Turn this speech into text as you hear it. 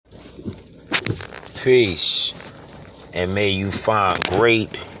Peace, and may you find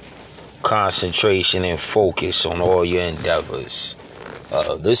great concentration and focus on all your endeavors.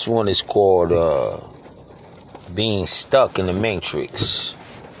 This one is called being stuck in the matrix.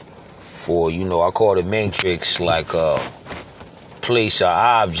 I call the matrix like a place of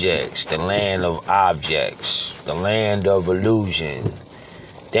objects, the land of objects, the land of illusion,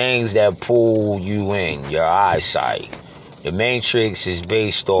 things that pull you in, your eyesight. The matrix is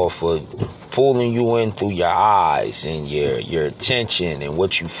based off of pulling you in through your eyes and your attention and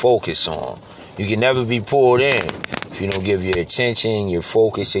what you focus on. You can never be pulled in if you don't give your attention, your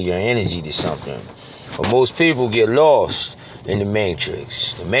focus, or your energy to something. But most people get lost in the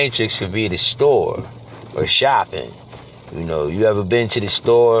matrix. The matrix could be the store or shopping. You ever been to the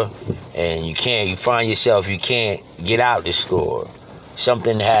store and you find yourself, you can't get out the store.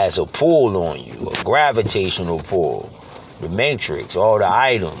 Something has a pull on you, a gravitational pull. The matrix, all the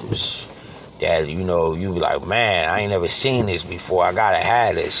items that, you be like, man, I ain't never seen this before. I gotta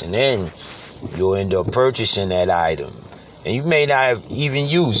have this. And then you'll end up purchasing that item. And you may not even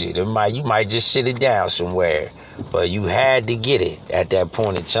use it. You might just sit it down somewhere. But you had to get it at that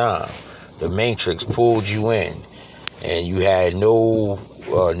point in time. The matrix pulled you in. And you had no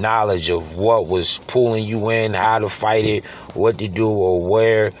knowledge of what was pulling you in, how to fight it, what to do, or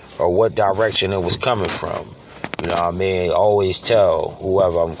where, or what direction it was coming from. You know what I mean? Always tell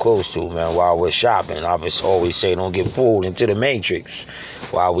whoever I'm close to, man, while we're shopping, I always say don't get pulled into the matrix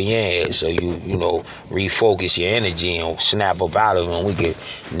while we in here. So you refocus your energy and snap up out of it, and we can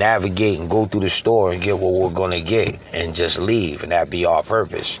navigate and go through the store and get what we're going to get and just leave. And that be our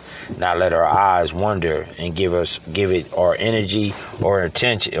purpose. Not let our eyes wander and give it our energy or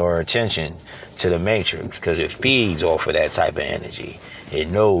attention to the matrix, because it feeds off of that type of energy. It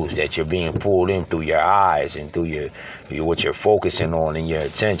knows that you're being pulled in through your eyes and through what you're focusing on and your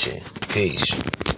attention. Peace.